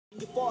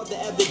father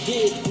ever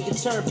did. You can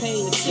turn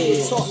pain to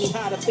tears. Taught me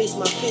how to face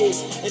my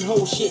fears and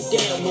hold shit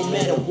down no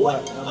matter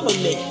what. I'ma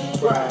make you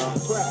proud.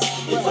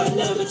 If I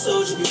never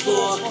told you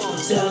before, I'm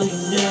telling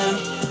you now.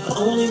 I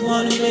only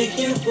wanna make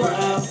you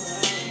proud.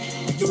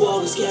 You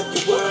always kept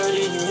your word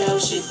and you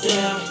held shit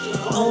down.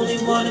 I only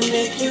wanna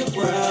make you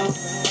proud.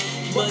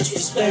 Much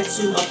respect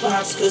to my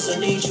pops, cause I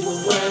need you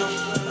around.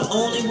 I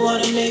only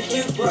wanna make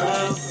you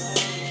proud.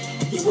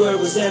 Your word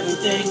was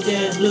everything,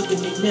 damn, look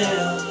at me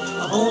now.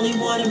 I only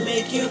wanna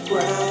make you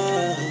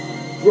proud.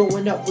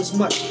 Growing up was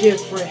much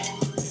different.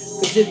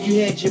 Cause if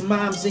you had your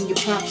moms and your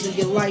pops in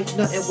your life,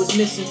 nothing was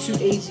missing.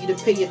 Too easy to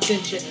pay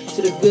attention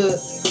to the good.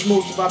 Cause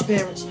most of our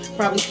parents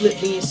probably split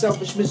being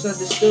selfish,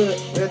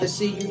 misunderstood. Rather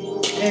see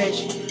you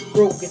ashy,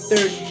 broken,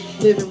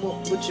 30, living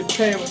with your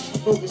parents.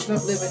 Focused on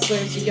living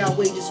classy, our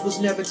wages was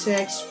never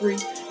tax-free.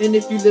 And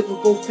if you live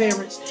with both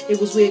parents,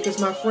 it was weird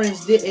cause my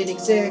friends didn't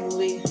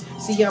exactly.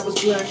 See, I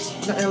was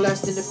blessed, nothing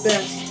less than the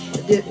best.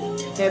 I didn't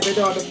have it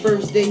all the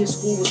first day of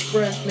school was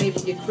fresh.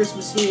 Maybe a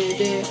Christmas here and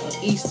there, or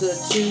Easter or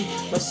two.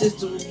 My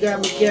sister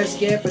got me gas,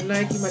 Gap, and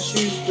Nike, my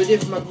shoes. But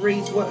if my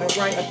grades wasn't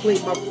right, I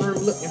played my room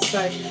looking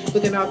tight.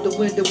 Looking out the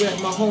window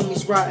at my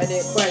homies riding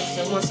their bikes.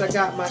 And once I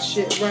got my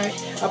shit right,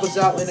 I was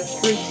out in the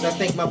streets. I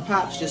thank my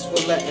pops just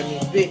for letting me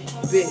big.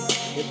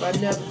 If I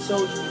never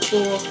told you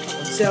before,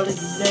 I'm telling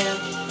you now.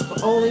 I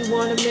only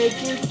wanna make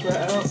you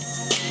proud.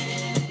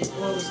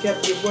 You always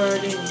kept your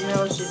word and you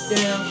held shit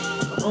down.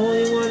 I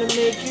only wanna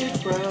make you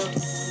proud.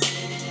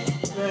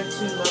 Back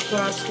to my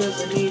pops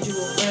cause I need you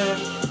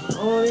around. I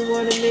only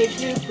wanna make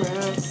you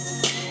proud.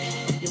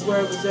 Your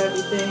word was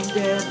everything,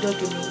 damn,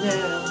 look at me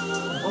now.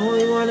 I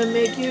only wanna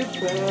make you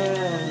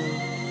proud.